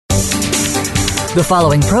The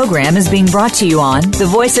following program is being brought to you on the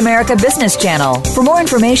Voice America Business Channel. For more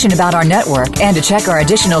information about our network and to check our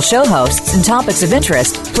additional show hosts and topics of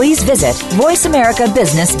interest, please visit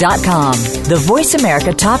voiceamericabusiness.com. The Voice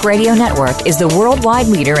America Talk Radio Network is the worldwide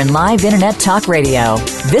leader in live Internet talk radio.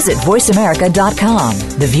 Visit voiceamerica.com.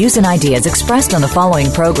 The views and ideas expressed on the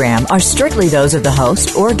following program are strictly those of the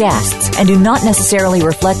host or guests and do not necessarily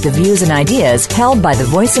reflect the views and ideas held by the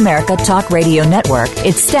Voice America Talk Radio Network,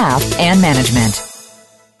 its staff, and management.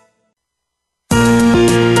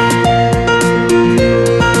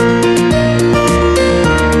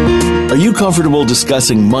 Are you comfortable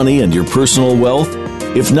discussing money and your personal wealth?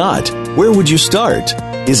 If not, where would you start?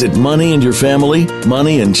 Is it money and your family,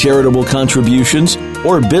 money and charitable contributions,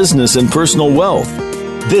 or business and personal wealth?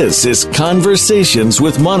 This is Conversations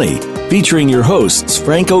with Money, featuring your hosts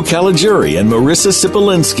Franco Caligiuri and Marissa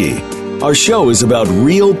Sipolinski. Our show is about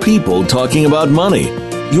real people talking about money.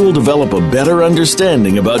 You will develop a better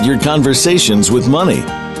understanding about your conversations with money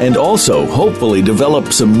and also hopefully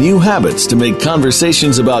develop some new habits to make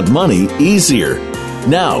conversations about money easier.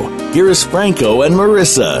 Now, here is Franco and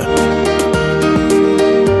Marissa.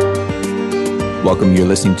 Welcome. You're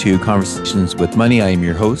listening to Conversations with Money. I am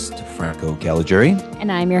your host, Franco Caligiuri. And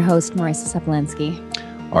I'm your host, Marissa Sipolinski.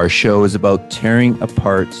 Our show is about tearing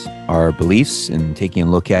apart our beliefs and taking a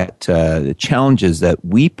look at the challenges that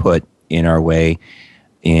we put in our way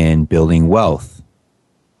in building wealth.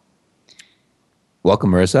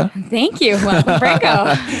 Welcome, Marissa. Thank you. Welcome,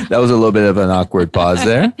 Franco. That was a little bit of an awkward pause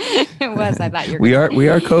there. It was. I thought you were we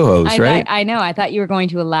are co-hosts, right? I know. I thought you were going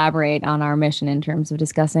to elaborate on our mission in terms of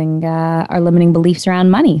discussing our limiting beliefs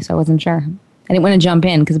around money, so I wasn't sure. I didn't want to jump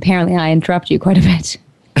in because apparently I interrupt you quite a bit.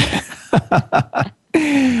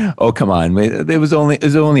 Oh, come on. There was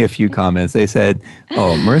only a few comments. They said,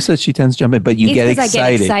 oh, Marissa, she tends to jump in, but you get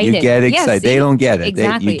excited. You get excited. Yeah, they don't get it.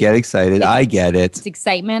 Exactly. You get excited. I get it. It's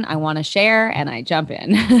excitement. I want to share, and I jump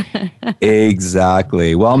in.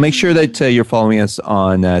 Exactly. Well, make sure that you're following us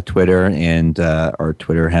on Twitter, and our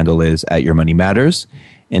Twitter handle is @YourMoneyMatters.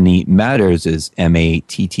 And the matters is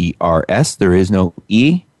MATTRS. There is no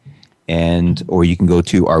E. Or you can go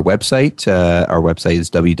to our website. Our website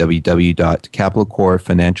is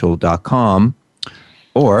www.capitalcorefinancial.com.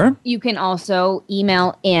 Or you can also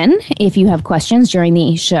email in if you have questions during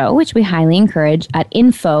the show, which we highly encourage, at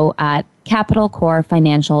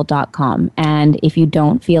info@capitalcorefinancial.com. And if you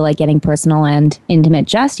don't feel like getting personal and intimate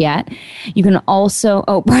just yet, you can also,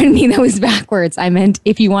 pardon me, that was backwards. I meant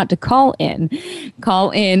if you want to call in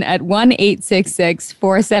at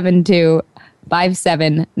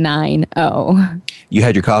 1-866-472-5790. You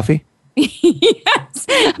had your coffee? Yes.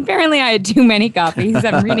 Apparently I had too many coffees.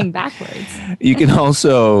 I'm reading backwards. You can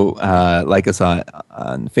also like us on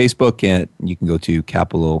Facebook, and you can go to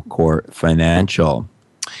Capital Core Financial.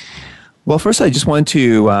 Well, first I just want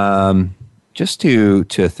to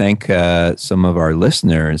to thank some of our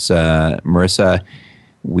listeners. Marissa,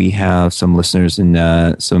 we have some listeners in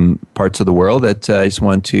some parts of the world that I just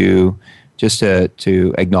want to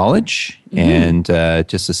acknowledge and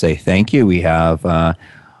just to say thank you. We have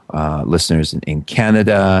listeners in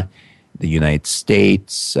Canada, the United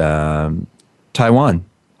States, Taiwan.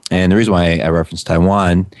 And the reason why I reference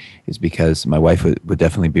Taiwan is because my wife would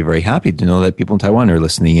definitely be very happy to know that people in Taiwan are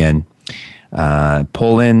listening in.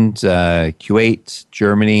 Poland, Kuwait,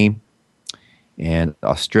 Germany, and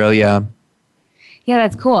Australia. Yeah,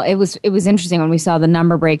 that's cool. It was interesting when we saw the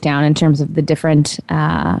number breakdown in terms of the different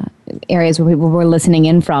areas where people were listening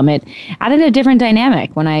in from. It added a different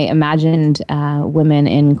dynamic when I imagined women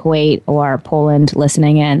in Kuwait or Poland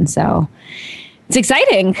listening in. So it's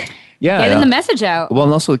exciting. Yeah, getting the message out. Well,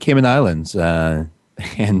 and also the Cayman Islands, and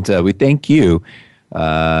we thank you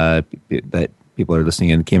that people are listening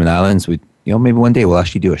in the Cayman Islands. Maybe one day we'll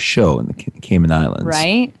actually do a show in the Cayman Islands.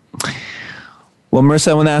 Right. Well,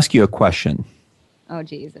 Marissa, I want to ask you a question. Oh,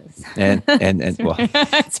 Jesus. And well,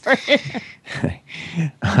 sorry.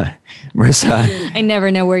 Marissa. I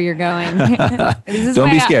never know where you're going. Don't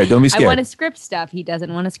be scared. Don't be scared. I want to script stuff. He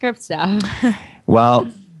doesn't want to script stuff. Well,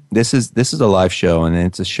 this is a live show, and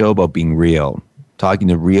it's a show about being real, talking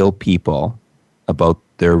to real people about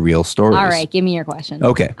their real stories. All right. Give me your question.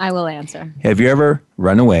 Okay. I will answer. Have you ever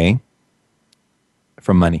run away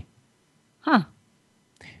from money? Huh.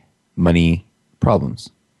 Money problems,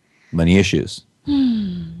 money issues.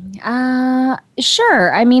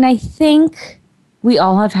 Sure. I mean, I think we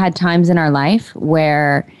all have had times in our life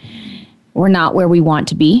where we're not where we want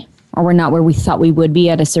to be, or we're not where we thought we would be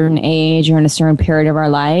at a certain age or in a certain period of our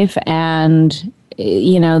life. And,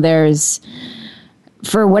 there's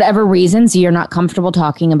for whatever reasons you're not comfortable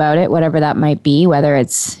talking about it, whatever that might be, whether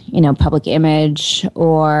it's, public image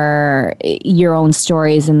or your own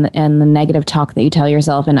stories and the negative talk that you tell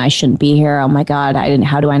yourself, and I shouldn't be here. Oh my God,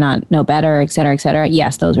 how do I not know better, et cetera, et cetera.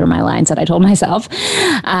 Yes, those were my lines that I told myself.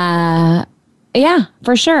 Yeah,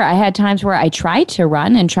 for sure. I had times where I tried to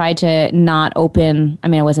run and tried to not open. I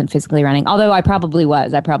mean, I wasn't physically running, although I probably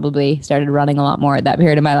was. I probably started running a lot more at that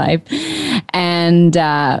period of my life. And,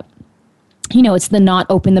 it's the not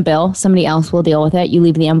open the bill. Somebody else will deal with it. You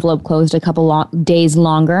leave the envelope closed a couple days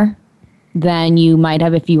longer than you might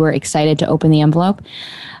have if you were excited to open the envelope.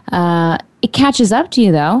 It catches up to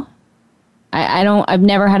you, though. I've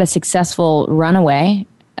never had a successful runaway.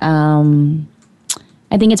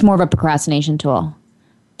 I think it's more of a procrastination tool.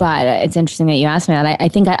 But it's interesting that you asked me that. I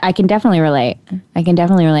think I can definitely relate.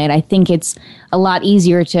 I think it's a lot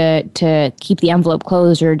easier to keep the envelope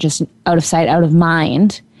closed or just out of sight, out of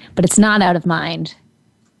mind. But it's not out of mind.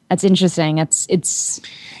 That's interesting. It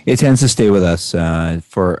tends to stay with us.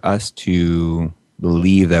 For us to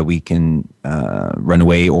believe that we can run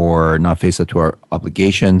away or not face up to our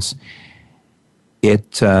obligations,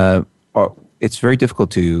 it's very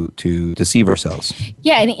difficult to deceive ourselves.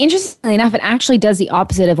 Yeah, and interestingly enough, it actually does the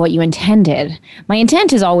opposite of what you intended. My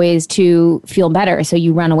intent is always to feel better, so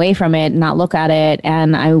you run away from it, not look at it,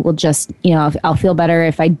 and I will just, I'll feel better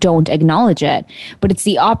if I don't acknowledge it. But it's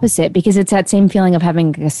the opposite, because it's that same feeling of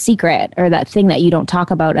having a secret or that thing that you don't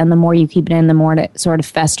talk about, and the more you keep it in, the more it sort of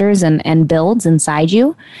festers and builds inside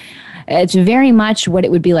you. It's very much what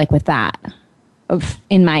it would be like with that.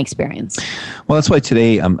 In my experience. Well, that's why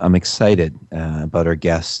today I'm excited about our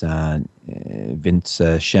guest, Vince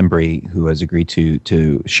Schembri, who has agreed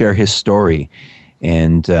to share his story.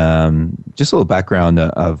 And just a little background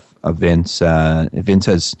of Vince. Vince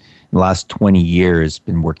has, in the last 20 years,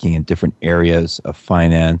 been working in different areas of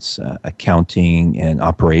finance, accounting, and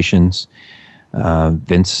operations.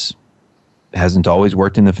 Vince hasn't always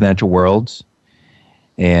worked in the financial world.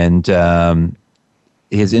 And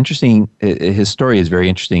his story is very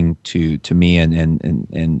interesting to me,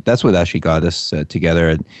 and that's what actually got us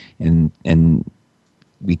together, and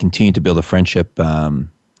we continue to build a friendship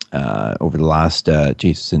over the last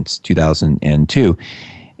since 2002.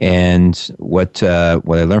 And what I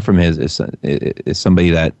learned from him is somebody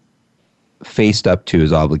that faced up to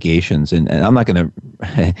his obligations, and I'm not going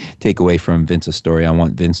to take away from Vince's story. I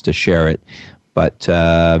want Vince to share it. But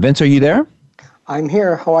Vince, are you there? I'm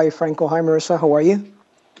here. How are you, Franco? Hi, Marissa. How are you?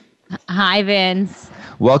 Hi, Vince.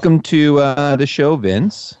 Welcome to the show,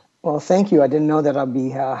 Vince. Well, thank you. I didn't know that I'd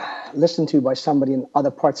be listened to by somebody in other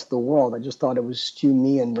parts of the world. I just thought it was you,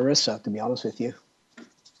 me, and Marissa, to be honest with you.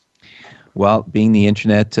 Well, being the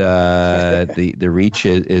internet, the reach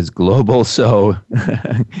is global. So,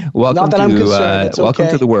 welcome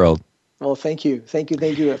to the world. Well, thank you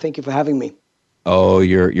for having me. Oh,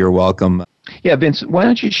 you're welcome. Yeah, Vince, why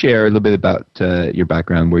don't you share a little bit about your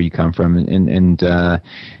background, where you come from,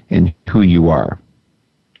 and who you are?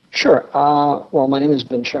 Sure. Well, my name is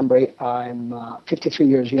Vince Schembri. I'm 53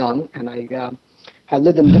 years young, and I have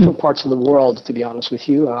lived in different parts of the world, to be honest with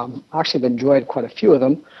you. Actually, I've enjoyed quite a few of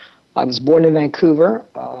them. I was born in Vancouver.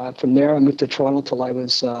 From there, I moved to Toronto till I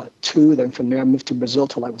was 2. Then from there, I moved to Brazil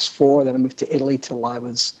till I was 4. Then I moved to Italy till I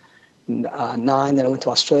was 9. Then I went to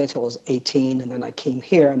Australia till I was 18. And then I came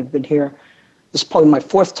here, and I've been here. This is probably my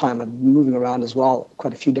 4th time. I've been moving around as well,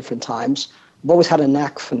 quite a few different times. I've always had a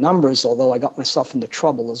knack for numbers, although I got myself into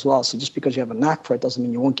trouble as well. So just because you have a knack for it doesn't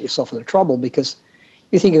mean you won't get yourself into trouble, because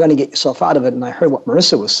you think you're going to get yourself out of it. And I heard what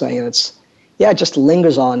Marissa was saying. It just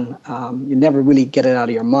lingers on. You never really get it out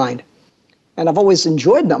of your mind. And I've always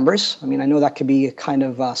enjoyed numbers. I mean, I know that could be kind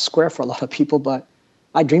of square for a lot of people, but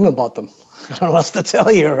I dream about them. I don't know what else to tell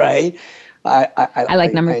you, right? I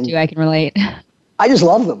like numbers too. I can relate. I just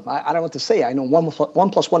love them. I don't know what to say. I know 1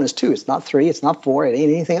 plus 1 is 2. It's not 3. It's not 4. It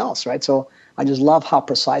ain't anything else, right? So I just love how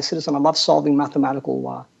precise it is, and I love solving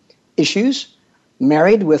mathematical issues.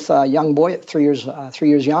 Married with a young boy at 3 years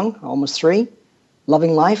young, almost 3.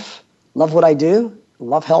 Loving life. Love what I do.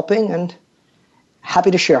 Love helping, and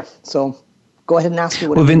happy to share. So go ahead and ask me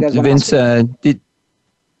whatever you guys want to ask me.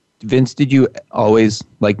 Vince, did you always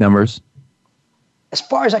like numbers? As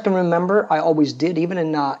far as I can remember, I always did. Even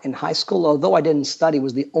in high school, although I didn't study, it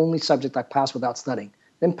was the only subject I passed without studying.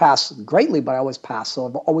 Didn't pass greatly, but I always passed. So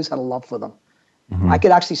I've always had a love for them. Mm-hmm. I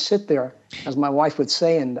could actually sit there, as my wife would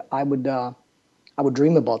say, and I would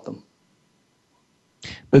dream about them.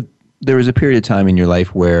 But there was a period of time in your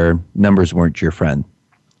life where numbers weren't your friend.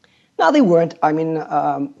 No, they weren't. I mean,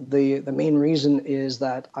 the main reason is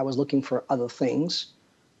that I was looking for other things.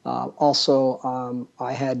 Also,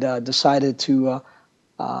 I had decided to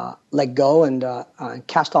let go and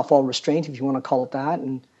cast off all restraint, if you want to call it that.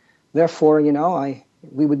 And therefore,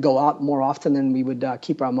 we would go out more often than we would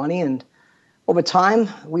keep our money. And over time,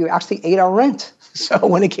 we actually ate our rent. So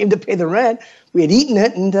when it came to pay the rent, we had eaten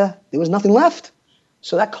it and there was nothing left.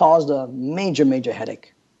 So that caused a major, major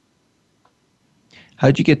headache. How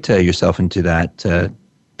did you get yourself into that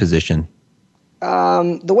position?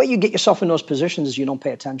 The way you get yourself in those positions is you don't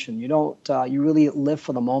pay attention. You don't. You really live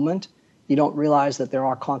for the moment. You don't realize that there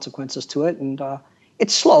are consequences to it, and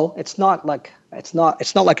it's slow. It's not like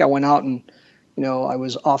I went out and I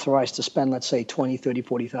was authorized to spend, let's say, $20,000,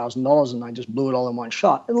 $30,000, $40,000, and I just blew it all in one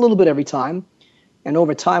shot. A little bit every time, and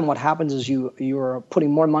over time, what happens is you're putting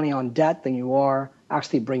more money on debt than you are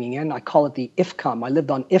actually bringing in. I call it the if-come. I lived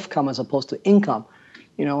on if-come as opposed to income.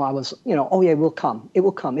 I was, oh yeah, it will come. It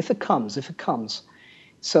will come. If it comes.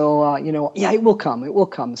 So, yeah, it will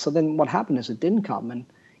come. So then what happened is it didn't come. And,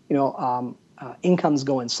 incomes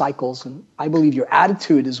go in cycles. And I believe your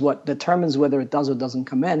attitude is what determines whether it does or doesn't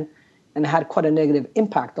come in. And it had quite a negative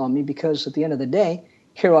impact on me because at the end of the day,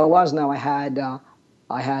 here I was now. I had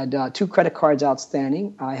 2 credit cards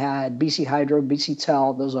outstanding. I had BC Hydro, BC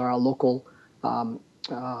Tel. Those are our local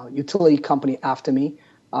utility company after me.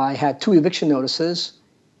 I had 2 eviction notices.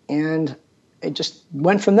 And it just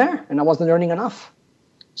went from there, and I wasn't earning enough.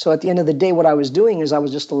 So at the end of the day, what I was doing is I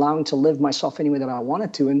was just allowing to live myself any way that I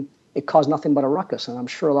wanted to, and it caused nothing but a ruckus. And I'm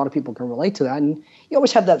sure a lot of people can relate to that. And you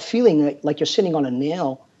always have that feeling like you're sitting on a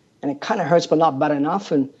nail, and it kind of hurts, but not bad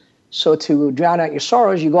enough. And so to drown out your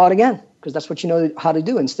sorrows, you go out again, because that's what you know how to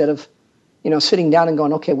do, instead of sitting down and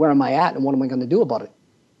going, okay, where am I at, and what am I going to do about it?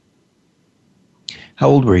 How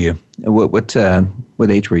old were you? What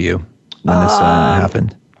age were you when this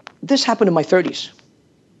happened? This happened in my 30s.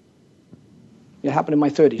 It happened in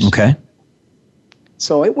my 30s. Okay.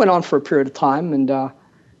 So it went on for a period of time and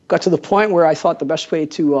got to the point where I thought the best way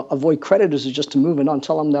to avoid creditors is just to move and not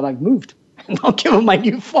tell them that I've moved. And I'll give them my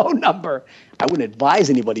new phone number. I wouldn't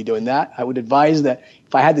advise anybody doing that. I would advise that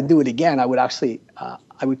if I had to do it again, I would actually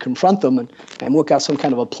I would confront them and work out some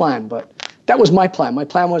kind of a plan. But that was my plan. My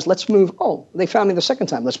plan was, let's move. Oh, they found me the second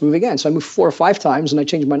time. Let's move again. So I moved 4 or 5 times, and I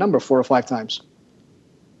changed my number 4 or 5 times.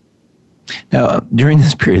 Now, during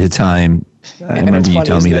this period of time, I remember you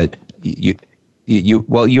telling me that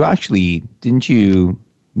you actually, didn't you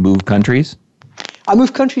move countries? I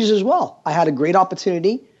moved countries as well. I had a great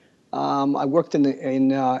opportunity. I worked in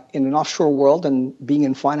an offshore world, and being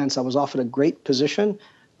in finance, I was offered a great position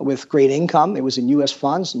with great income. It was in U.S.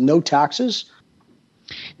 funds, no taxes.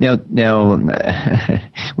 Now,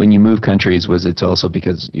 when you move countries, was it also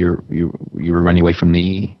because you were running away from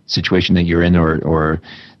the situation that you're in, or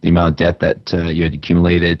the amount of debt that you had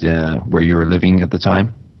accumulated where you were living at the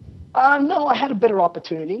time? No, I had a better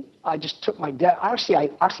opportunity. I just took my debt. I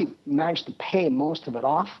actually managed to pay most of it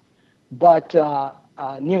off, but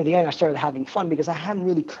near the end, I started having fun because I hadn't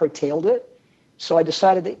really curtailed it. So I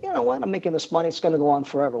decided that, I'm making this money. It's going to go on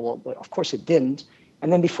forever. Well, but of course it didn't.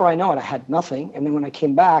 And then before I know it, I had nothing. And then when I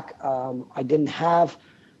came back, I didn't have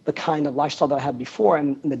the kind of lifestyle that I had before,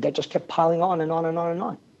 and the debt just kept piling on and on and on and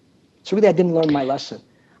on. So really, I didn't learn my lesson.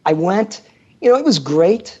 I went, it was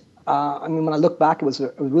great. When I look back, it was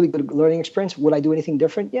a really good learning experience. Would I do anything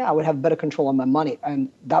different? Yeah, I would have better control on my money. And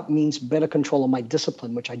that means better control of my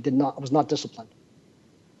discipline, which I was not disciplined.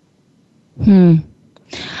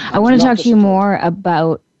 I want to talk to you more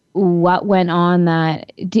about what went on.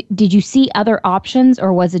 That did you see other options,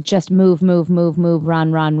 or was it just move,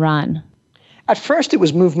 run? At first, it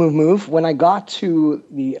was move. When I got to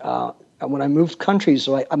when I moved countries,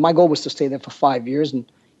 so my goal was to stay there for 5 years, and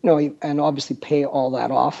and obviously pay all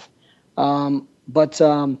that off. But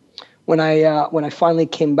when I finally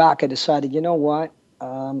came back, I decided, what,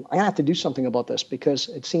 I have to do something about this, because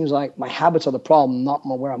it seems like my habits are the problem, not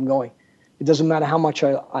where I'm going. It doesn't matter how much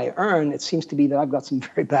I earn. It seems to be that I've got some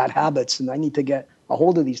very bad habits, and I need to get a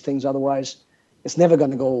hold of these things. Otherwise, it's never going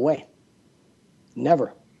to go away.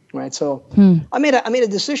 Never. Right. So I made a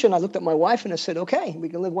decision. I looked at my wife and I said, okay, we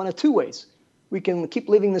can live one of 2 ways. We can keep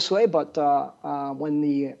living this way, but when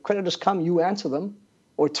the creditors come, you answer them.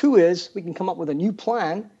 Or 2 is we can come up with a new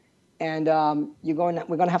plan, and we're going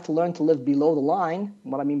to have to learn to live below the line.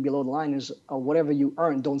 What I mean below the line is whatever you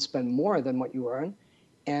earn, don't spend more than what you earn.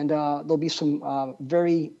 And there'll be some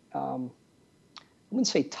very, I wouldn't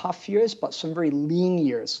say tough years, but some very lean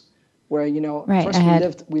years where,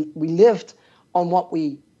 first we lived on what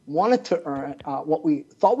we wanted to earn, what we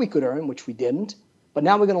thought we could earn, which we didn't. But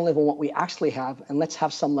now we're going to live on what we actually have, and let's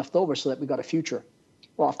have some left over so that we got a future.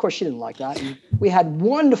 Well, of course, she didn't like that. And we had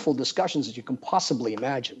wonderful discussions that you can possibly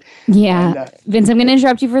imagine. Yeah. And, Vince, I'm going to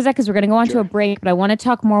interrupt you for a second because we're going to go on sure. to a break, but I want to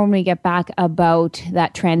talk more when we get back about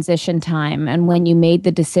that transition time and when you made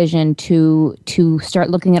the decision to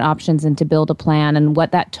start looking at options and to build a plan and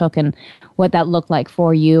what that took and what that looked like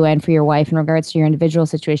for you and for your wife in regards to your individual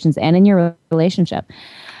situations and in your relationship.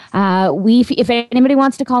 If anybody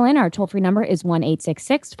wants to call in, our toll-free number is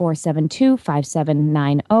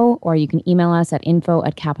 1-866-472-5790, or you can email us at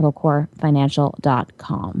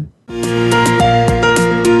info@capitalcorefinancial.com.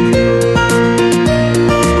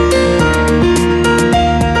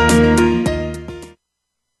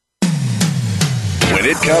 When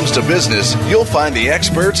it comes to business, you'll find the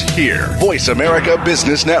experts here. Voice America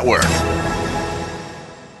Business Network.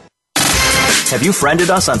 Have you friended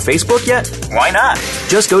us on Facebook yet? Why not?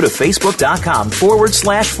 Just go to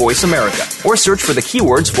facebook.com/Voice America or search for the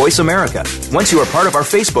keywords Voice America. Once you are part of our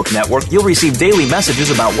Facebook network, you'll receive daily messages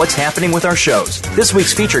about what's happening with our shows, this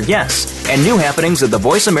week's featured guests, and new happenings of the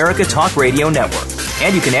Voice America Talk Radio Network.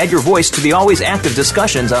 And you can add your voice to the always active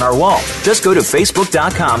discussions on our wall. Just go to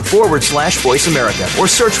facebook.com/Voice America or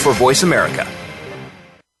search for Voice America.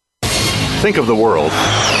 Think of the world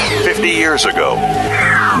 50 years ago.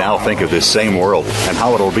 Now think of this same world and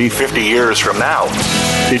how it'll be 50 years from now.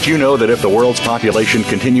 Did you know that if the world's population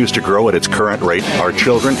continues to grow at its current rate, our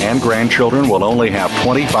children and grandchildren will only have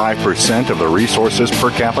 25% of the resources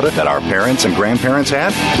per capita that our parents and grandparents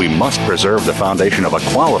had? We must preserve the foundation of a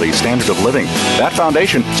quality standard of living. That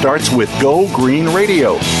foundation starts with Go Green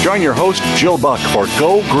Radio. Join your host, Jill Buck, for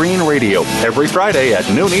Go Green Radio every Friday at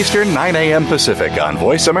noon Eastern, 9 a.m. Pacific on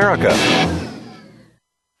Voice America.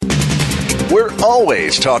 We're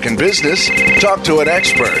always talking business. Talk to an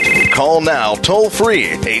expert. Call now toll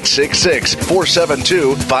free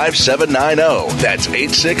 866-472-5790. That's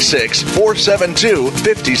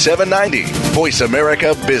 866-472-5790. Voice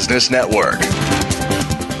America Business Network.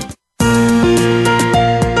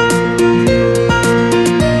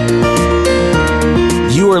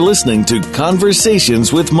 You are listening to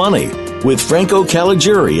Conversations with Money with Franco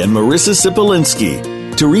Caligiuri and Marissa Sipolinski.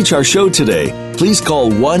 To reach our show today, please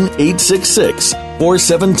call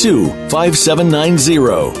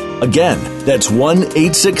 1-866-472-5790. Again, that's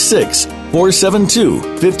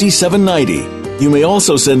 1-866-472-5790. You may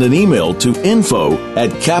also send an email to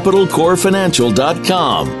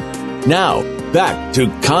info@capitalcorefinancial.com. Now, back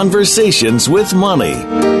to Conversations with Money.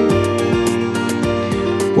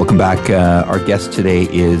 Welcome back. Our guest today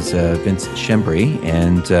is Vince Schembri.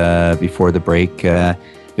 And before the break,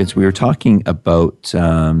 Vince, we were talking about,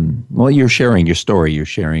 you're sharing your story. You're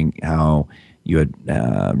sharing how you had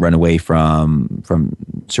run away from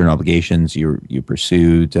certain obligations. You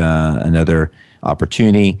pursued another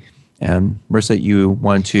opportunity. Marissa, you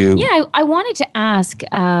want to... Yeah, I wanted to ask,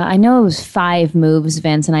 I know it was 5 moves,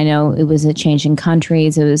 Vince, and I know it was a change in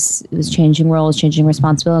countries, it was changing roles, changing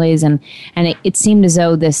responsibilities, and it seemed as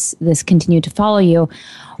though this continued to follow you.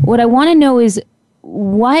 What I want to know is,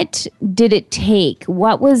 what did it take?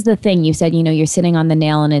 What was the thing? You said, you're sitting on the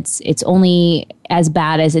nail and it's only as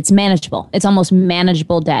bad as it's manageable. It's almost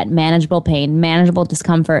manageable debt, manageable pain, manageable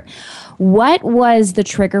discomfort. What was the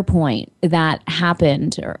trigger point that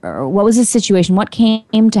happened, or what was the situation? What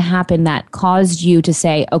came to happen that caused you to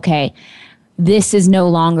say, okay, this is no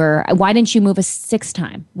longer... Why didn't you move a 6th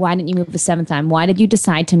time? Why didn't you move a 7th time? Why did you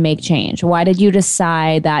decide to make change? Why did you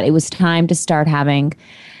decide that it was time to start having,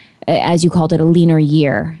 as you called it, a leaner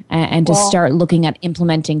year, and to start looking at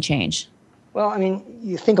implementing change? Well, I mean,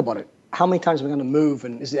 you think about it. How many times am I going to move,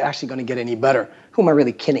 and is it actually going to get any better? Who am I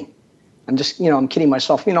really kidding? I'm just, I'm kidding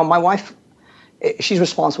myself. My wife, she's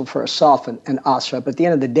responsible for herself and us, right? But at the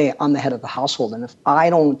end of the day, I'm the head of the household, and if I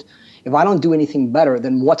don't do anything better,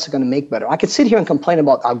 then what's it going to make better? I could sit here and complain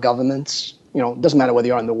about our governments. It doesn't matter whether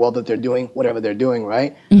you are in the world that they're doing whatever they're doing,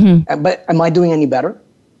 right? Mm-hmm. But am I doing any better?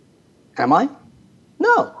 Am I?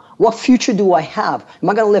 No. What future do I have? Am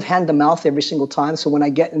I going to live hand to mouth every single time? So when I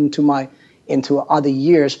get into other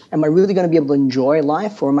years, am I really going to be able to enjoy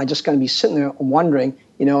life, or am I just going to be sitting there wondering,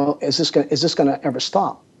 is this going to ever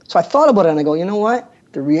stop? So I thought about it and I go, you know what?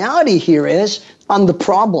 The reality here is I'm the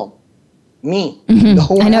problem. Me. Mm-hmm. No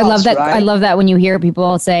one else, I love that. right? I love that when you hear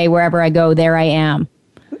people say, "Wherever I go, there I am."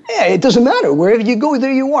 Yeah, it doesn't matter. Wherever you go,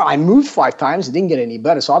 there you are. I moved 5 times. It didn't get any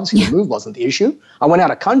better. So obviously the move wasn't the issue. I went out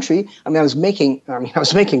of country. I was making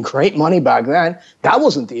great money back then. That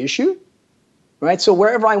wasn't the issue, right? So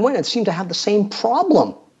wherever I went, it seemed to have the same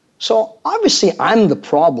problem. So obviously I'm the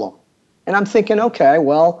problem. And I'm thinking, okay,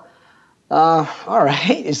 well, all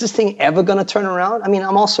right. Is this thing ever going to turn around?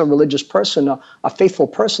 I'm also a religious person, a faithful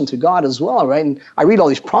person to God as well, right? And I read all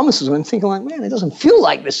these promises and I'm thinking like, man, it doesn't feel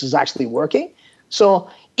like this is actually working. So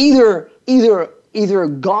either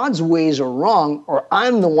God's ways are wrong or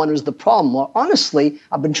I'm the one who's the problem. Well, honestly,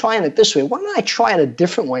 I've been trying it this way. Why don't I try it a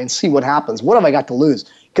different way and see what happens? What have I got to lose?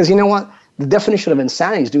 Because you know what? The definition of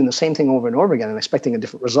insanity is doing the same thing over and over again and expecting a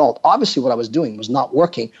different result. Obviously, what I was doing was not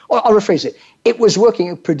working. Or I'll rephrase it. It was working.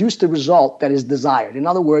 It produced the result that is desired. In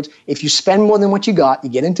other words, if you spend more than what you got, you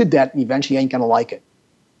get into debt, and eventually you ain't going to like it.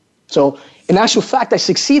 So in actual fact, I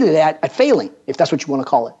succeeded at failing, if that's what you want to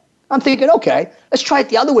call it. I'm thinking, okay, let's try it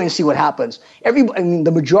the other way and see what happens.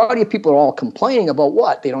 The majority of people are all complaining about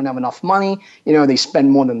what? They don't have enough money. They spend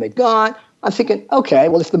more than they've got. I'm thinking, okay,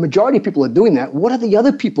 well, if the majority of people are doing that, what are the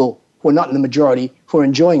other people who are not in the majority, who are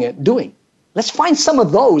enjoying it, doing? Let's find some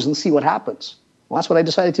of those and see what happens. Well, that's what I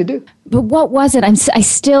decided to do. But what was it?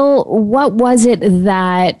 What was it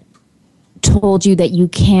that told you that you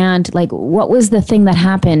can't, what was the thing that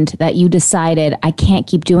happened that you decided, I can't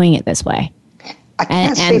keep doing it this way?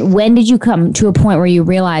 And when did you come to a point where you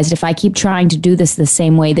realized, if I keep trying to do this the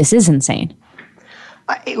same way, this is insane?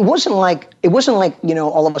 It wasn't like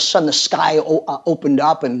all of a sudden the sky opened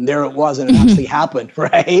up and there it was and it actually happened,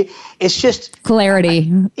 right? It's just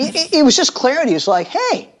clarity. It was just clarity. It's like,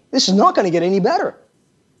 hey, this is not going to get any better.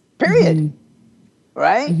 Period. Mm-hmm.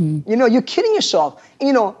 Right? Mm-hmm. You're kidding yourself.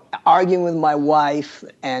 Arguing with my wife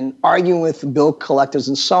and arguing with bill collectors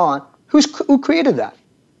and so on. Who created that?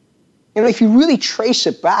 If you really trace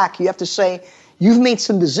it back, you have to say, you've made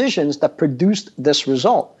some decisions that produced this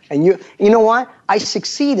result. And you know what? I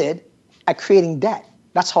succeeded at creating debt.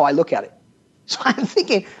 That's how I look at it. So I'm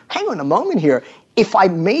thinking, hang on a moment here. If I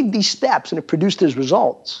made these steps and it produced these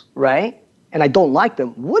results, right? And I don't like them,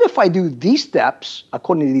 what if I do these steps,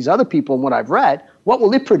 according to these other people and what I've read, what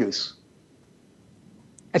will it produce?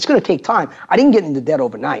 It's going to take time. I didn't get into debt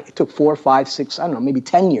overnight. It took 4, 5, 6, I don't know, maybe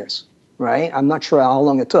 10 years, right? I'm not sure how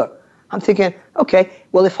long it took. I'm thinking, okay,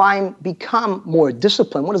 well, if I become more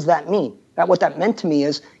disciplined, what does that mean? What that meant to me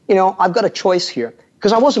is, I've got a choice here.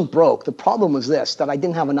 Because I wasn't broke. The problem was this, that I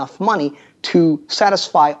didn't have enough money to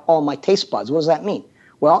satisfy all my taste buds. What does that mean?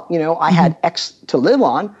 Well, I had X to live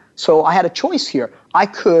on, so I had a choice here. I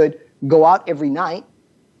could go out every night,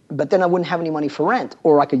 but then I wouldn't have any money for rent.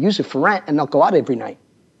 Or I could use it for rent and not go out every night.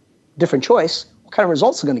 Different choice. What kind of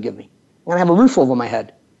results is it going to give me? I'm going to have a roof over my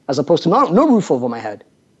head, as opposed to no roof over my head.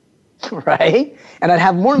 Right? And I'd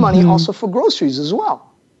have more money also for groceries as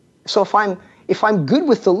well. So if I'm good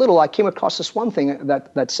with the little, I came across this one thing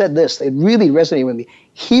that said this. It really resonated with me.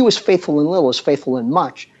 He was faithful in little is faithful in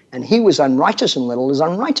much, and he was unrighteous in little is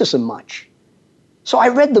unrighteous in much. So I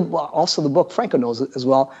read also the book, Franco knows it as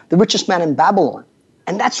well, The Richest Man in Babylon.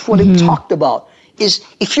 And that's what it talked about, is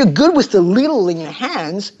if you're good with the little in your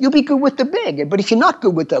hands, you'll be good with the big. But if you're not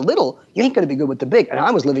good with the little, you ain't going to be good with the big. And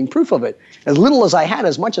I was living proof of it. As little as I had,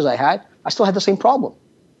 as much as I had, I still had the same problem.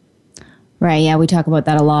 Right, yeah, we talk about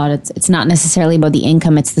that a lot. It's not necessarily about the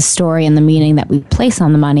income, it's the story and the meaning that we place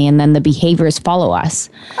on the money, and then the behaviors follow us.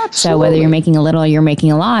 Absolutely. So whether you're making a little or you're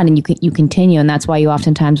making a lot, and you continue, and that's why you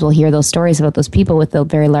oftentimes will hear those stories about those people with the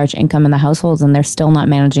very large income in the households, and they're still not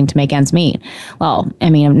managing to make ends meet. Well, I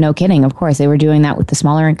mean, no kidding, of course. They were doing that with the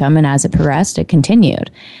smaller income, and as it progressed, it continued.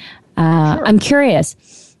 Sure. I'm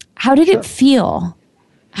curious, how did it feel?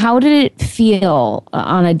 How did it feel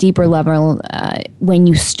on a deeper level when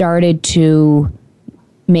you started to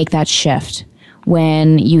make that shift?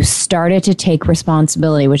 When you started to take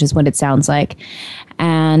responsibility, which is what it sounds like,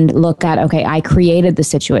 and look at, okay, I created the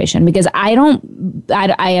situation. Because I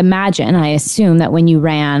assume that when you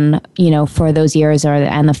ran, for those years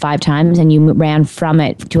and the 5 times, and you ran from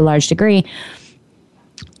it to a large degree,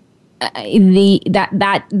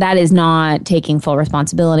 that is not taking full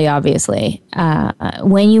responsibility, obviously.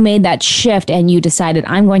 When you made that shift and you decided,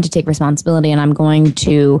 I'm going to take responsibility and I'm going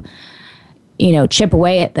to, chip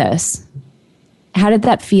away at this, how did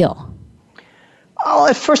that feel? Well,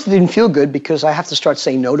 at first it didn't feel good because I have to start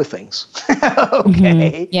saying no to things.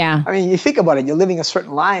 Okay. Yeah. I mean, you think about it, you're living a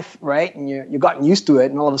certain life, right? And you've gotten used to it,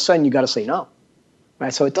 and all of a sudden you got to say no,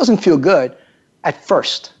 right? So it doesn't feel good at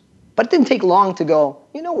first. But it didn't take long to go,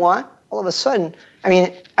 you know what? All of a sudden, I mean,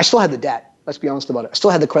 I still had the debt. Let's be honest about it. I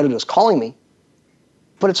still had the creditors calling me.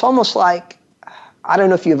 But it's almost like, I don't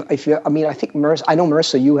know I think I know,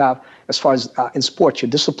 Marissa, you have, as far as in sports, you're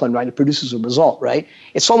disciplined, right? It produces a result, right?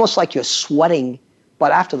 It's almost like you're sweating,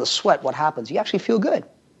 but after the sweat, what happens? You actually feel good.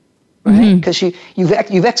 Right? Because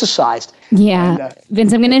you've exercised. Yeah. And,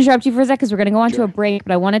 Vince, I'm going to interrupt you for a second because we're going to go on to a break,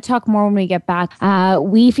 but I want to talk more when we get back.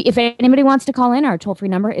 If anybody wants to call in, our toll-free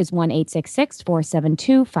number is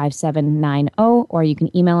 1-866-472-5790, or you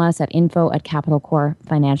can email us at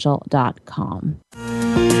info@capitalcorefinancial.com.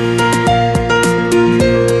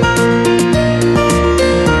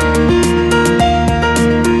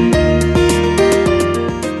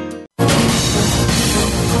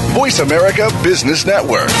 Voice America Business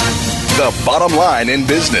Network, the bottom line in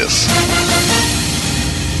business.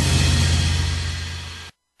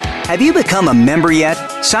 Have you become a member yet?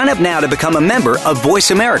 Sign up now to become a member of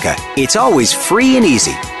Voice America. It's always free and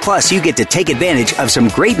easy. Plus, you get to take advantage of some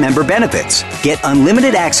great member benefits. Get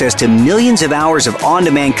unlimited access to millions of hours of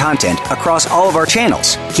on-demand content across all of our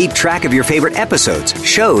channels. Keep track of your favorite episodes,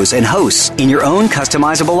 shows, and hosts in your own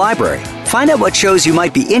customizable library. Find out what shows you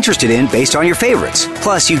might be interested in based on your favorites.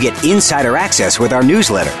 Plus, you get insider access with our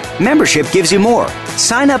newsletter. Membership gives you more.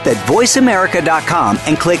 Sign up at voiceamerica.com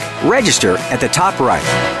and click register at the top right.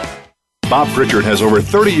 Bob Pritchard has over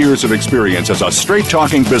 30 years of experience as a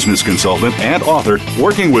straight-talking business consultant and author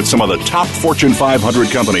working with some of the top Fortune 500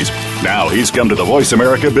 companies. Now he's come to the Voice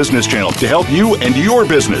America Business Channel to help you and your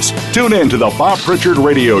business. Tune in to the Bob Pritchard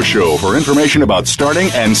Radio Show for information about starting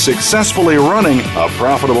and successfully running a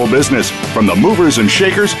profitable business. From the movers and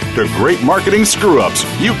shakers to great marketing screw-ups,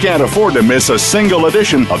 you can't afford to miss a single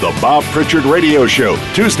edition of the Bob Pritchard Radio Show.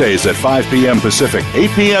 Tuesdays at 5 p.m. Pacific,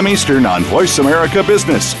 8 p.m. Eastern on Voice America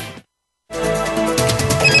Business.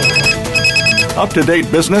 Up-to-date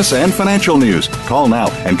business and financial news. Call now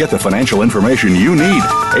and get the financial information you need.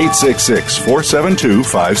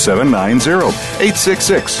 866-472-5790.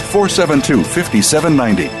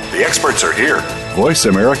 866-472-5790. The experts are here. Voice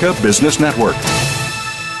America Business Network.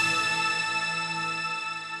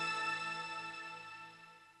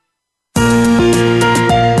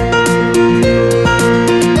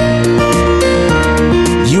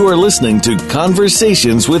 You are listening to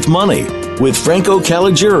Conversations with Money with Franco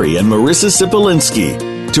Caligiuri and Marissa Sipolinski.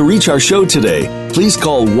 To reach our show today, please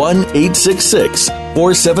call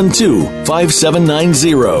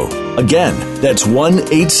 1-866-472-5790. Again, that's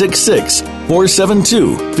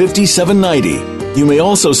 1-866-472-5790. You may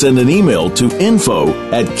also send an email to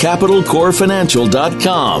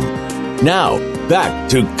info@capitalcorefinancial.com. Now, back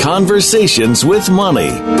to Conversations with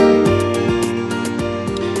Money.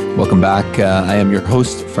 Welcome back. I am your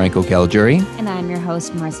host, Franco Caligiuri. And I'm your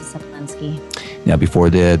host, Marissa Sipolinski. Now, before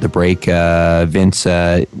the break, Vince,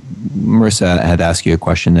 Marissa had asked you a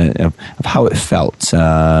question of how it felt.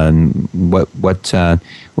 What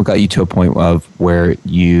got you to a point of where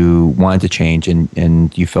you wanted to change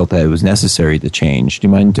and you felt that it was necessary to change. Do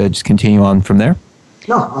you mind just continue on from there?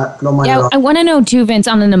 No, I don't mind at all. I want to know, too, Vince,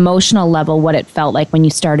 on an emotional level, what it felt like when you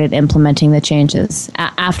started implementing the changes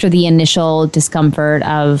after the initial discomfort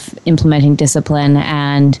of implementing discipline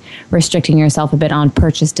and restricting yourself a bit on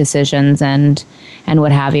purchase decisions and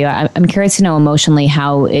what have you. I'm curious to know emotionally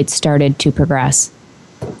how it started to progress.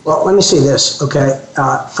 Well, let me say this, okay?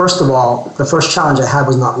 First of all, the first challenge I had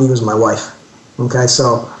was not me, it was my wife. Okay,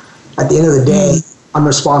 so at the end of the day, I'm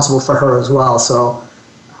responsible for her as well, so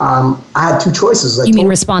I had two choices. You mean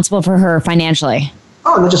responsible for her financially?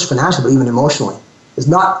 Oh, not just financially, but even emotionally. It's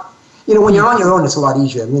not, when you're on your own, it's a lot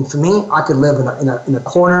easier. I mean, for me, I could live in a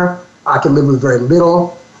corner. I could live with very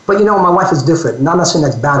little. But, my wife is different. I'm not saying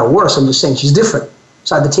that's bad or worse. I'm just saying she's different.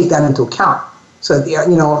 So I had to take that into account. So,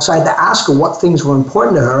 so I had to ask her what things were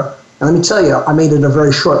important to her. And let me tell you, I made it a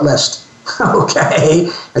very short list. Okay?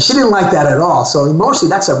 And she didn't like that at all. So emotionally,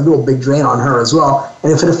 that's a real big drain on her as well.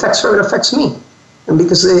 And if it affects her, it affects me. And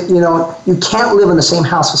because, you can't live in the same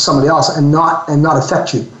house with somebody else and not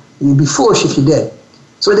affect you. You'd be foolish if you did.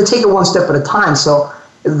 So I had to take it one step at a time. So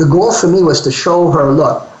the goal for me was to show her,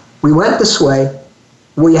 look, we went this way,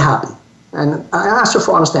 were you happy? And I asked her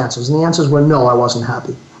for honest answers, and the answers were no, I wasn't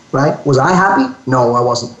happy, right? Was I happy? No, I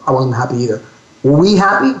wasn't happy either. Were we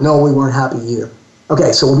happy? No, we weren't happy either.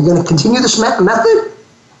 Okay, so are we going to continue this method?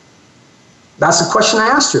 That's the question I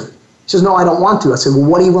asked her. She says, no, I don't want to. I said, well,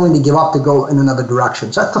 what are you willing to give up to go in another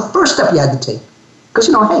direction? So that's the first step you had to take. Because,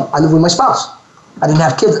 hey, I live with my spouse. I didn't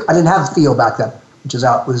have kids. I didn't have Theo back then, which is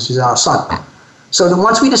our son. So then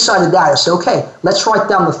once we decided that, I said, okay, let's write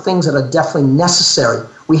down the things that are definitely necessary.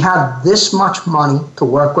 We have this much money to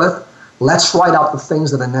work with. Let's write out the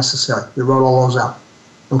things that are necessary. We wrote all those out.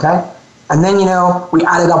 Okay? And then, we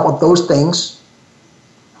added up what those things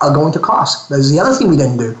are going to cost. There's the other thing we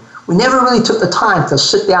didn't do. We never really took the time to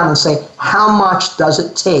sit down and say, how much does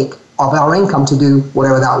it take of our income to do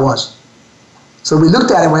whatever that was? So we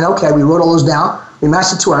looked at it and went, okay, we wrote all those down, we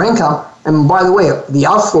matched it to our income, and by the way, the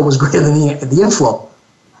outflow was greater than the inflow.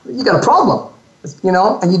 You got a problem,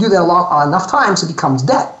 and you do that enough times, it becomes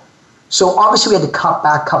debt. So obviously we had to cut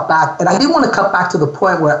back, and I didn't want to cut back to the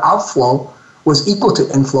point where outflow was equal to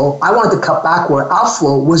inflow. I wanted to cut back where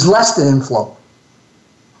outflow was less than inflow.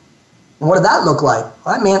 And what did that look like?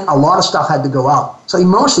 Well, that meant a lot of stuff had to go out. So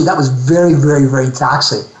emotionally, that was very, very, very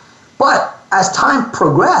taxing. But as time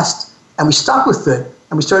progressed, and we stuck with it,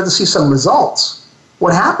 and we started to see some results,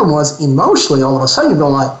 what happened was emotionally, all of a sudden, you're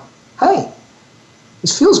going like, hey,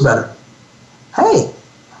 this feels better. Hey,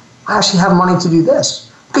 I actually have money to do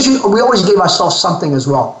this. Because we always gave ourselves something as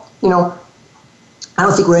well. You know, I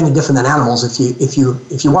don't think we're any different than animals. If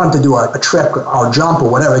you want them to do a trick or a jump or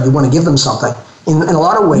whatever, you want to give them something. In a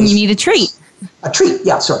lot of ways, you need a treat. A treat,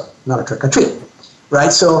 yeah, sorry, not a trick, a treat,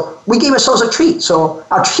 right? So we gave ourselves a treat. So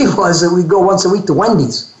our treat was that we'd go once a week to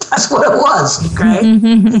Wendy's. That's what it was, okay?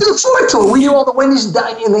 We looked forward to it. We knew all the Wendy's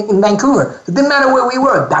in Vancouver. It didn't matter where we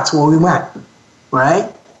were. That's where we went,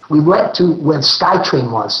 right? We went to where the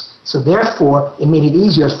SkyTrain was. So therefore, it made it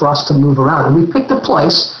easier for us to move around. And we picked a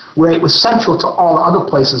place where it was central to all the other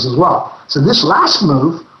places as well. So this last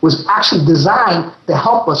move was actually designed to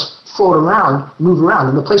help us float around, move around.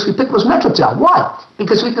 And the place we picked was Metrotown. Why?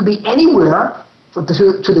 Because we could be anywhere to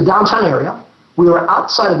the downtown area. We were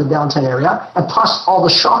outside of the downtown area, and plus all the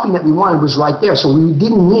shopping that we wanted was right there. So we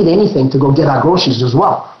didn't need anything to go get our groceries as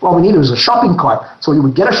well. All we needed was a shopping cart. So we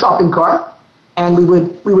would get a shopping cart, and we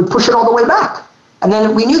would push it all the way back. And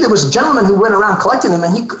then we knew there was a gentleman who went around collecting them,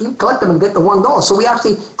 and he'd collect them and get the $1. So we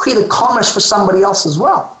actually created commerce for somebody else as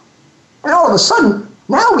well. And all of a sudden,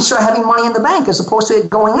 now we start having money in the bank as opposed to it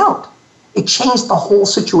going out. It changed the whole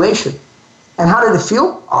situation. And how did it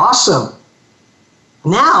feel? Awesome.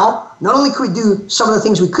 Now, not only could we do some of the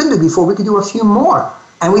things we couldn't do before, we could do a few more.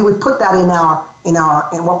 And we would put that in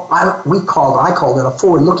what I called it a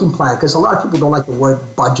forward-looking plan, because a lot of people don't like the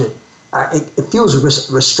word budget. It feels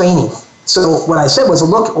restraining. So what I said was,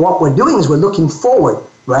 look, what we're doing is we're looking forward,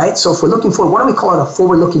 right? So if we're looking forward, why don't we call it a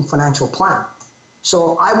forward-looking financial plan?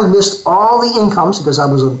 So I would list all the incomes, because I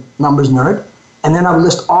was a numbers nerd, and then I would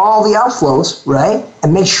list all the outflows, right?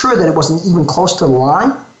 And make sure that it wasn't even close to the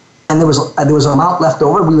line, and there was an amount left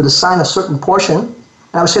over. We would assign a certain portion, and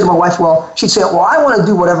I would say to my wife, she'd say, I want to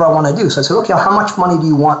do whatever I want to do. So I said, okay, how much money do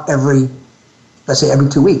you want every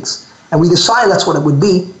 2 weeks? And we decided that's what it would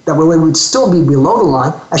be, that we would still be below the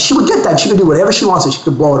line, and she would get that. She could do whatever she wants. She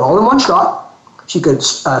could blow it all in one shot. She could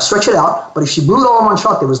stretch it out, but if she blew it all in one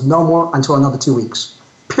shot, there was no more until another 2 weeks.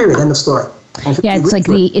 Period. End of story. Yeah,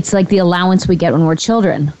 it's like the allowance we get when we're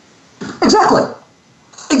children. Exactly.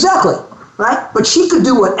 Right? But she could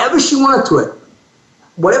do whatever she wanted to it.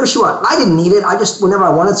 Whatever she wanted. I didn't need it. I just, whenever I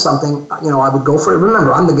wanted something, I would go for it.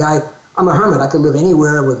 Remember, I'm a hermit. I could live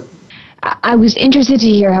anywhere with. I was interested to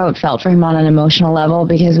hear how it felt for him on an emotional level,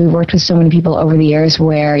 because we've worked with so many people over the years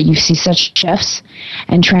where you see such shifts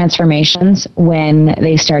and transformations when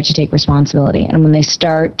they start to take responsibility and when they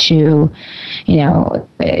start to,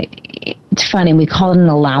 it's funny, we call it an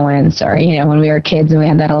allowance, or, when we were kids and we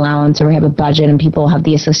had that allowance, or we have a budget, and people have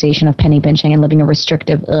the association of penny pinching and living a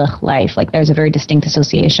restrictive life. Like, there's a very distinct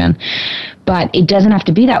association. But it doesn't have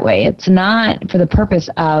to be that way. It's not for the purpose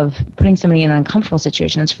of putting somebody in an uncomfortable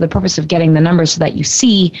situation. It's for the purpose of getting the numbers so that you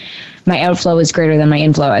see my outflow is greater than my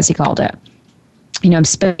inflow, as he called it. I'm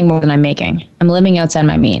spending more than I'm making. I'm living outside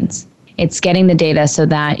my means. It's getting the data so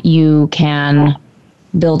that you can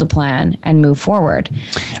build a plan and move forward.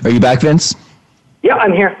 Are you back, Vince? Yeah,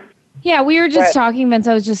 I'm here. Yeah, we were just talking, Vince.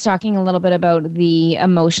 I was just talking a little bit about the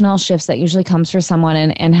emotional shifts that usually comes for someone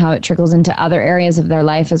and how it trickles into other areas of their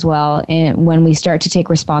life as well. And when we start to take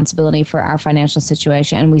responsibility for our financial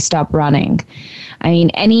situation and we stop running. I mean,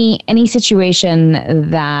 any situation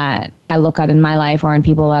that I look at in my life or in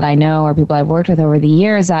people that I know or people I've worked with over the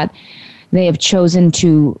years that they have chosen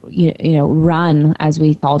to, run, as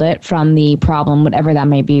we called it, from the problem, whatever that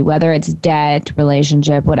may be, whether it's debt,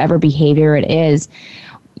 relationship, whatever behavior it is.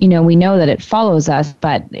 We know that it follows us,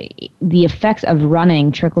 but the effects of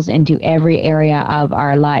running trickles into every area of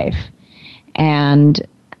our life. And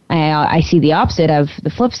I see the opposite of the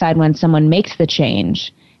flip side when someone makes the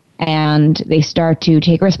change and they start to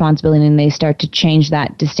take responsibility and they start to change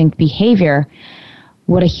that distinct behavior.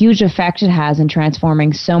 What a huge effect it has in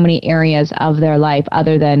transforming so many areas of their life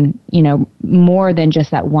other than, more than just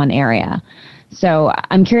that one area. So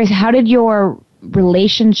I'm curious, how did your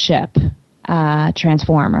relationship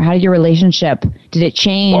transform, or how did your relationship, did it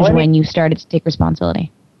change when you started to take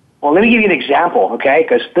responsibility? Well, let me give you an example, okay?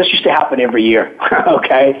 Because this used to happen every year,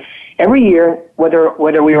 okay? Every year, whether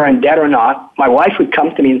we were in debt or not, my wife would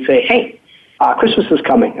come to me and say, hey, Christmas is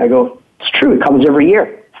coming. I go, it's true, it comes every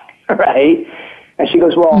year, right? And she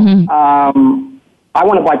goes, well, I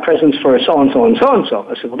want to buy presents for so-and-so and so-and-so.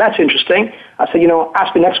 I said, well, that's interesting. I said,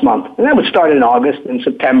 ask me next month. And that would start in August and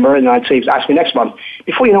September, and I'd say, ask me next month.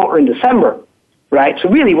 Before you know it, we're in December, right? So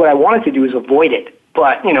really what I wanted to do is avoid it.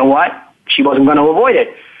 But you know what? She wasn't going to avoid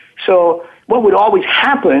it. So what would always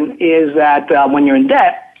happen is that when you're in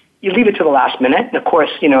debt, you leave it to the last minute. And of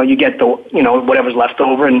course, you get the, whatever's left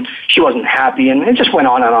over, and she wasn't happy, and it just went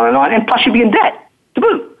on and on and on. And plus you'd be in debt to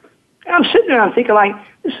boot. And I'm sitting there, I'm thinking like,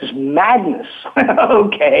 this is madness.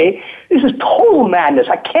 Okay, this is total madness.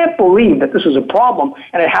 I can't believe that this is a problem,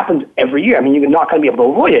 and it happens every year. I mean, you're not going to be able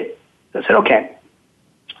to avoid it. So I said, okay.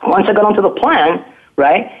 Once I got onto the plan,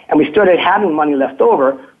 right, and we started having money left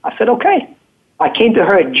over, I said, okay. I came to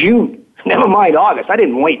her in June, never mind August. I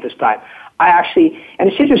didn't wait this time. And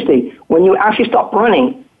it's interesting, when you actually stop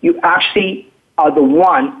running, you actually are the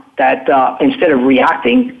one that, instead of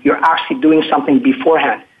reacting, you're actually doing something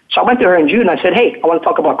beforehand. So I went to her in June, and I said, hey, I want to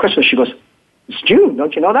talk about Christmas. She goes, it's June,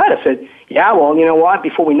 don't you know that? I said, yeah, well, you know what?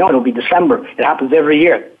 Before we know it, it'll be December. It happens every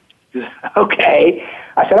year. She goes, okay.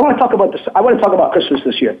 I said, I want to talk about Christmas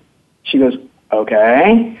this year. She goes,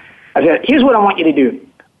 okay. I said, here's what I want you to do.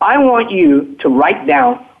 I want you to write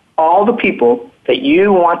down all the people that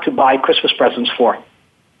you want to buy Christmas presents for.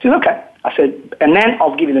 She said, okay. I said, and then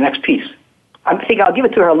I'll give you the next piece. I think I'll give it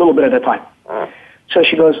to her a little bit at a time. So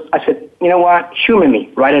she goes, I said, you know what? Humor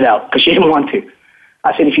me. Write it out, because she didn't want to.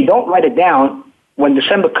 I said, if you don't write it down, when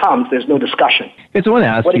December comes, there's no discussion. I want to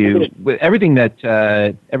ask you, with everything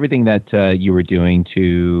that you were doing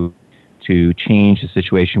to change the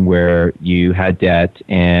situation where you had debt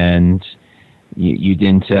and you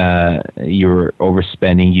didn't, you were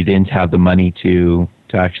overspending, you didn't have the money to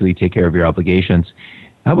actually take care of your obligations.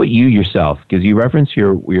 How about you yourself? Because you reference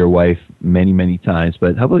your wife many, many times,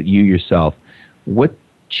 but how about you yourself? What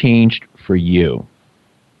changed for you?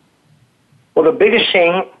 Well, the biggest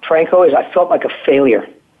thing, Franco, is I felt like a failure.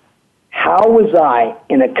 How was I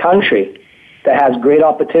in a country that has great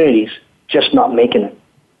opportunities just not making it?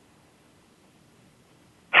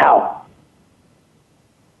 How?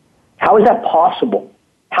 How is that possible?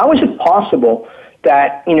 How is it possible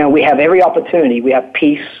that, we have every opportunity, we have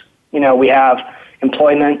peace, we have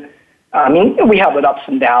employment, we have the ups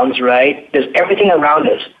and downs, right? There's everything around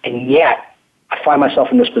us, and yet I find myself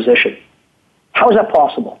in this position. How is that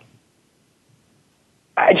possible?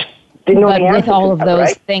 I just didn't know the answer. With all of that, those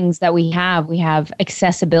right? things that we have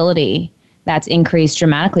accessibility that's increased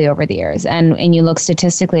dramatically over the years. And you look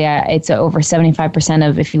statistically, it's over 75%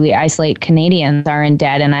 of, if you isolate Canadians, are in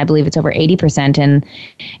debt, and I believe it's over 80%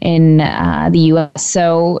 in the U.S.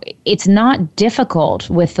 So it's not difficult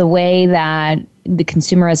with the way that the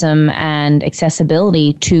consumerism and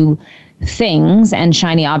accessibility to things and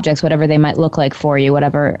shiny objects, whatever they might look like for you,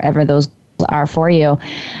 whatever those are for you,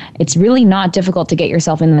 it's really not difficult to get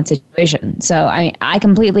yourself in that situation. So I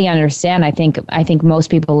completely understand. I think most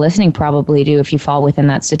people listening probably do if you fall within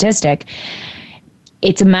that statistic.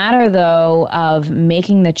 It's a matter, though, of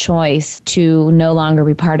making the choice to no longer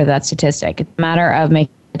be part of that statistic. It's a matter of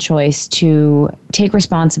making the choice to take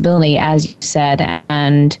responsibility, as you said,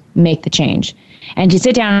 and make the change. And to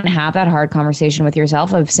sit down and have that hard conversation with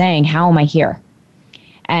yourself of saying, how am I here?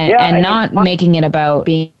 And not making it about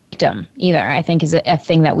being a victim either, I think is a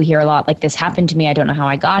thing that we hear a lot. Like, this happened to me, I don't know how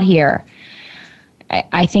I got here.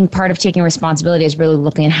 I think part of taking responsibility is really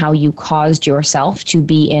looking at how you caused yourself to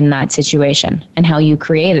be in that situation and how you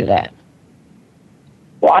created it.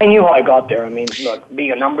 Well, I knew how I got there. I mean, look,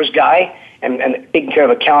 being a numbers guy and taking care of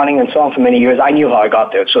accounting and so on for many years, I knew how I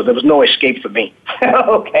got there. So there was no escape for me.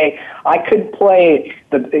 Okay, I could play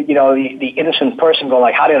the innocent person, go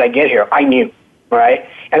like, how did I get here? I knew, right?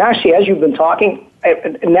 And actually, as you've been talking,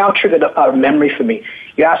 it now triggered a memory for me.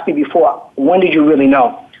 You asked me before, when did you really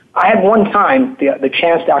know? I had one time the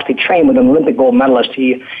chance to actually train with an Olympic gold medalist.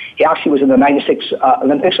 He actually was in the 96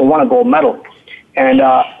 Olympics and won a gold medal. And,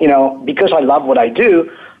 because I love what I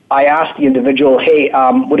do, I asked the individual, hey,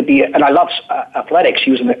 would it be, and I love athletics,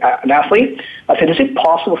 he was an athlete. I said, is it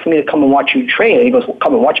possible for me to come and watch you train? And he goes, well,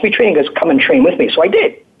 come and watch me train. He goes, come and train with me. So I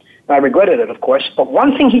did. And I regretted it, of course. But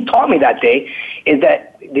one thing he taught me that day is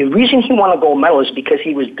that the reason he won a gold medal is because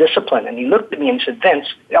he was disciplined. And he looked at me and said, Vince,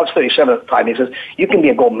 I was 37 at the time. He says, you can be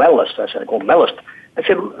a gold medalist. I said, a gold medalist? I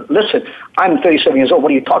said, listen, I'm 37 years old.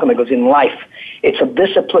 What are you talking about? He goes, in life, it's a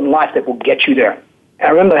disciplined life that will get you there. And I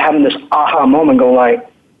remember having this aha moment, going like,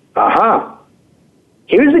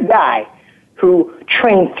 here's a guy who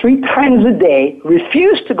trained 3 times a day,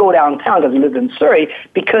 refused to go downtown because he lived in Surrey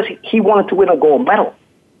because he wanted to win a gold medal.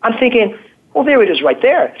 I'm thinking, well, there it is right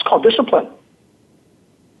there. It's called discipline.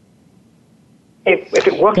 If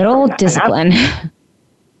it works, good old discipline.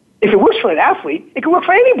 If it works for an athlete, it can work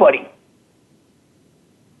for anybody.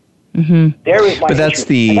 Mm-hmm. There is my but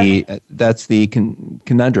issue. that's the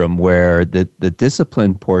conundrum where the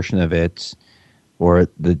discipline portion of it, or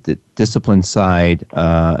the discipline side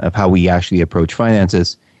of how we actually approach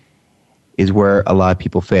finances, is where a lot of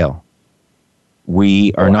people fail.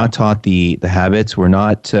 We are not taught the habits. We're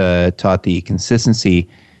not taught the consistency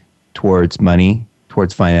towards money,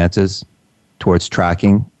 towards finances, towards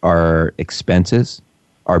tracking our expenses.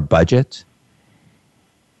 our budget.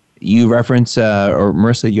 You reference, or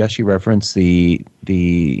Marissa, you actually reference the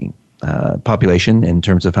population in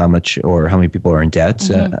terms of how much or how many people are in debt.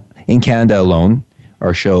 Mm-hmm. In Canada alone,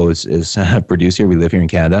 our show is produced here. We live here in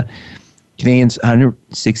Canada. Canadians,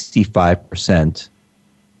 165%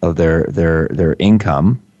 of their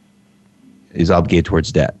income is obligated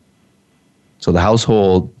towards debt. So the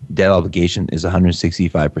household debt obligation is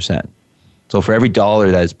 165%. So for every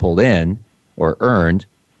dollar that is pulled in or earned,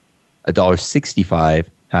 $1.65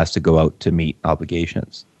 has to go out to meet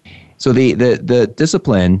obligations. So the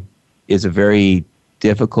discipline is a very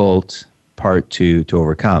difficult part to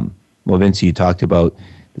overcome. Well, Vince, you talked about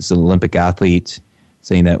this Olympic athlete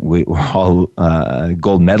saying that we're all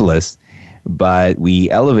gold medalists, but we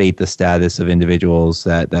elevate the status of individuals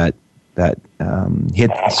that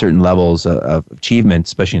hit certain levels of achievement,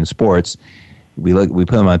 especially in sports. We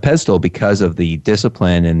put them on a pedestal because of the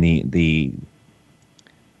discipline and the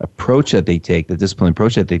approach that they take, the disciplined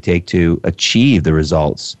approach that they take to achieve the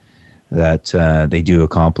results that they do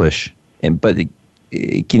accomplish. But can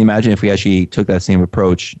you imagine if we actually took that same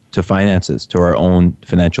approach to finances, to our own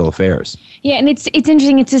financial affairs? Yeah, and it's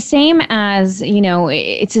interesting. It's the same as,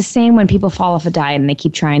 it's the same when people fall off a diet and they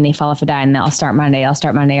keep trying, they fall off a diet and I'll start Monday.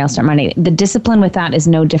 The discipline with that is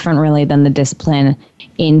no different really than the discipline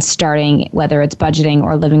in starting, whether it's budgeting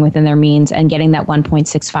or living within their means and getting that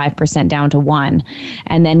 1.65% down to 1,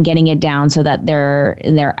 and then getting it down so that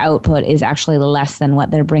their output is actually less than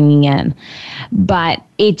what they're bringing in. But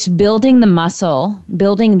it's building the muscle,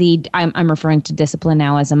 I'm referring to discipline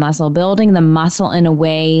now as a muscle, building the muscle in a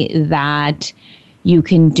way that you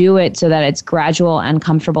can do it so that it's gradual and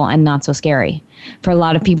comfortable and not so scary. For a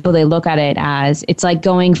lot of people, they look at it as it's like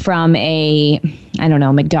going from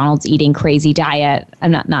McDonald's eating crazy diet.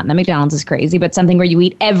 I'm not that McDonald's is crazy, but something where you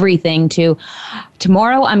eat everything to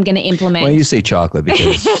tomorrow I'm going to implement. Well, you say chocolate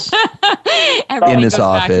because in this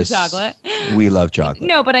office, we love chocolate.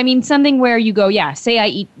 No, but I mean something where you go, say I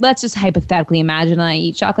eat, let's just hypothetically imagine I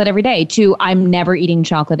eat chocolate every day, to I'm never eating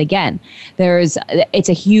chocolate again. It's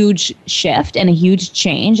a huge shift and a huge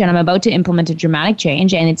change, and I'm about to implement a dramatic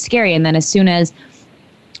change, and it's scary. And then as soon as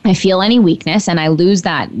I feel any weakness and I lose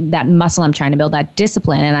that muscle I'm trying to build, that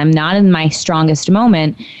discipline, and I'm not in my strongest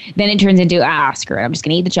moment, then it turns into, screw it, I'm just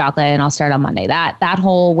going to eat the chocolate and I'll start on Monday. That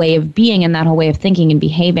whole way of being and that whole way of thinking and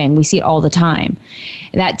behaving, we see it all the time.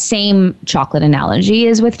 That same chocolate analogy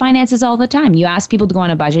is with finances all the time. You ask people to go on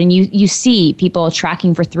a budget and you see people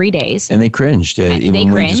tracking for 3 days. And they cringed,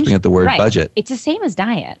 even when you just bring up the word budget. It's the same as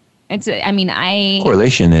diet.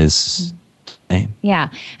 Correlation is... Yeah.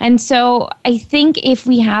 And so I think if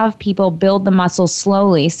we have people build the muscle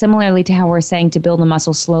slowly, similarly to how we're saying to build the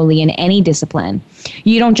muscle slowly in any discipline,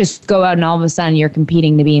 you don't just go out and all of a sudden you're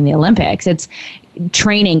competing to be in the Olympics. It's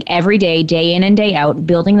training every day, day in and day out,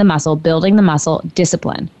 building the muscle,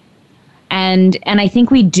 discipline. And I think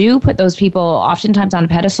we do put those people oftentimes on a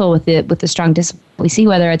pedestal with the strong discipline we see,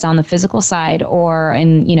 whether it's on the physical side or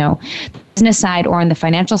in, business side or on the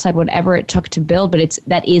financial side, whatever it took to build. But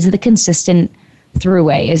that is the consistent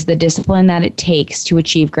throughway, is the discipline that it takes to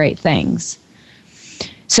achieve great things.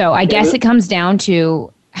 So I guess it comes down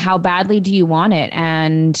to how badly do you want it,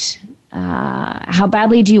 and how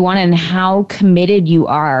committed you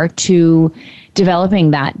are to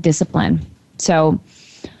developing that discipline. So,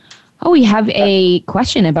 we have a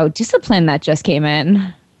question about discipline that just came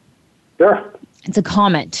in. Sure. It's a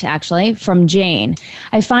comment, actually, from Jane.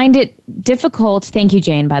 I find it difficult, thank you,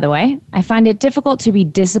 Jane, by the way. I find it difficult to be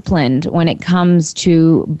disciplined when it comes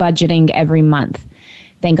to budgeting every month.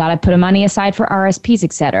 Thank God I put money aside for RSPs,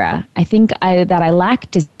 etc. I think that I lack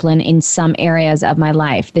discipline in some areas of my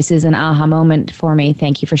life. This is an aha moment for me.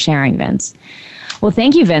 Thank you for sharing, Vince. Well,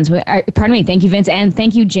 thank you, Vince. Thank you, Vince, and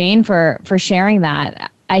thank you, Jane, for sharing that.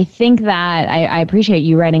 I think that I appreciate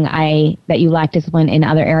you writing that you lack discipline in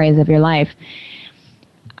other areas of your life.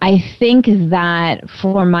 I think that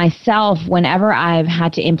for myself, whenever I've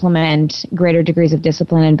had to implement greater degrees of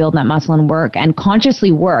discipline and build that muscle and work and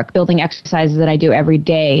consciously work, building exercises that I do every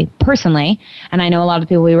day personally, and I know a lot of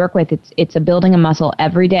people we work with, it's a building a muscle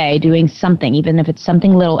every day, doing something, even if it's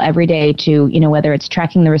something little every day to, whether it's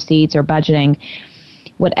tracking the receipts or budgeting,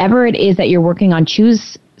 whatever it is that you're working on,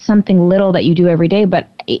 choose something little that you do every day. But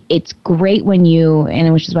it's great when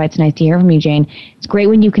and which is why it's nice to hear from you, Jane, it's great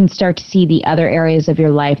when you can start to see the other areas of your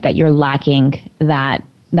life that you're lacking that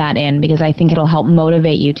in, because I think it'll help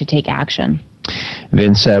motivate you to take action.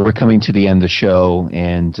 Vince, we're coming to the end of the show,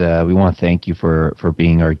 and we want to thank you for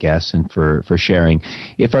being our guest and for sharing.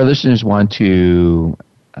 If our listeners want to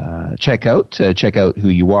check out who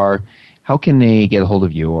you are, how can they get a hold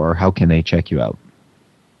of you, or how can they check you out?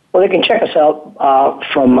 Well, they can check us out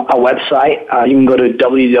from our website. You can go to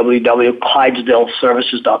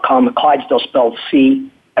www.clydesdaleservices.com. Clydesdale spelled CLYDESDALE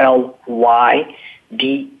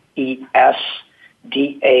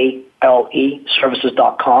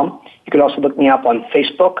services.com. You can also look me up on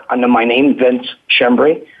Facebook under my name, Vince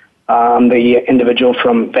Schembri, the individual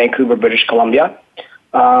from Vancouver, British Columbia.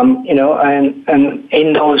 And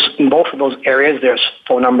in both of those areas, there's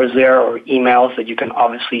phone numbers there or emails that you can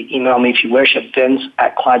obviously email me if you wish at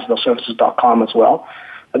vince@clydesdaleservices.com as well.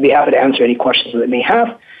 I'd be happy to answer any questions that they may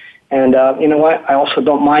have. And you know what? I also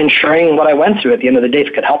don't mind sharing what I went through. At the end of the day, if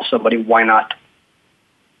it could help somebody, why not?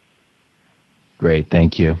 Great.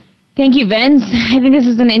 Thank you. Thank you, Vince. I think this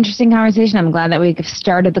is an interesting conversation. I'm glad that we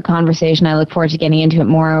started the conversation. I look forward to getting into it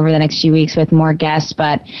more over the next few weeks with more guests.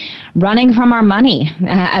 But running from our money,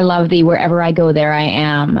 I love the wherever I go, there I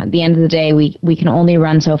am. At the end of the day, we can only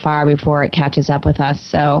run so far before it catches up with us.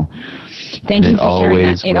 So thank you for sharing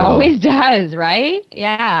that. It always does, right?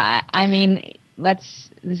 Yeah. I mean, this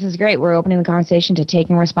is great. We're opening the conversation to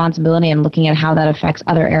taking responsibility and looking at how that affects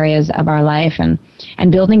other areas of our life and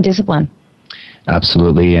building discipline.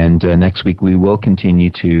 Absolutely. And next week we will continue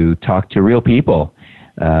to talk to real people.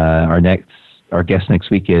 Our guest next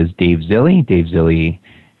week is Dave Zilli. Dave Zilli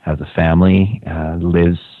has a family,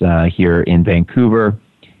 lives here in Vancouver,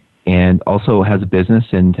 and also has a business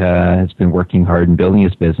and has been working hard in building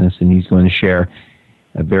his business. And he's going to share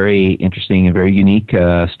a very interesting and very unique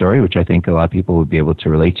story, which I think a lot of people would be able to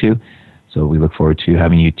relate to. So we look forward to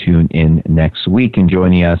having you tune in next week and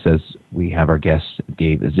joining us as we have our guest,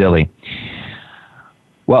 Dave Zilli.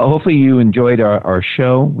 Well, hopefully you enjoyed our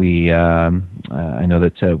show. I know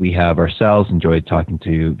that we have ourselves enjoyed talking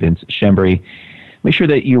to Vince Schembri. Make sure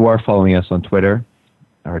that you are following us on Twitter.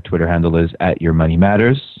 Our Twitter handle is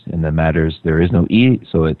 @YourMoneyMatters. And the matters, there is no E,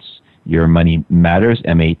 so it's Your Money Matters,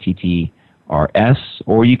 MATTRS.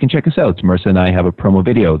 Or you can check us out. Marissa and I have a promo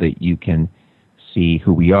video that you can see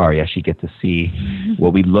who we are. You actually get to see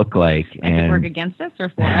what we look like. And work against us or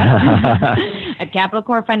for us at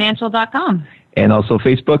capitalcorefinancial.com. And also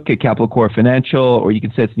Facebook at Capital Core Financial, or you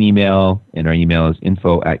can send us an email, and our email is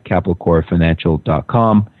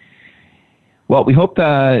info@capitalcorefinancial.com. Well, we hope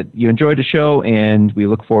that you enjoyed the show, and we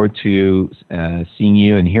look forward to seeing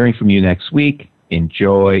you and hearing from you next week.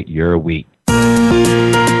 Enjoy your week.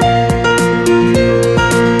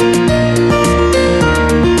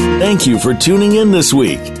 Thank you for tuning in this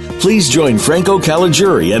week. Please join Franco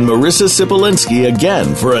Caligiuri and Marissa Sipolinski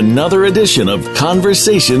again for another edition of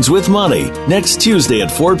Conversations with Money next Tuesday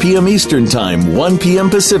at 4 p.m. Eastern Time, 1 p.m.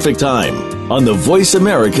 Pacific Time on the Voice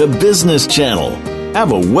America Business Channel.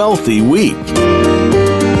 Have a wealthy week.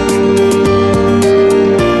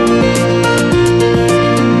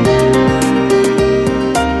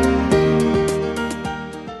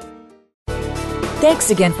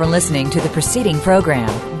 Thanks again for listening to the preceding program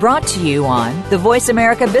brought to you on the Voice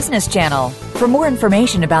America Business Channel. For more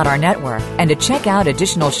information about our network and to check out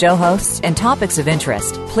additional show hosts and topics of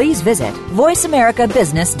interest, please visit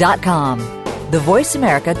voiceamericabusiness.com. The Voice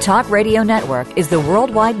America Talk Radio Network is the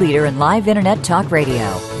worldwide leader in live Internet talk radio.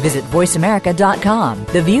 Visit voiceamerica.com.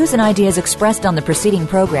 The views and ideas expressed on the preceding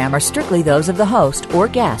program are strictly those of the host or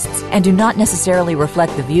guests and do not necessarily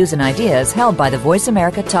reflect the views and ideas held by the Voice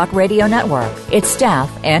America Talk Radio Network, its staff,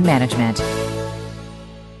 and management.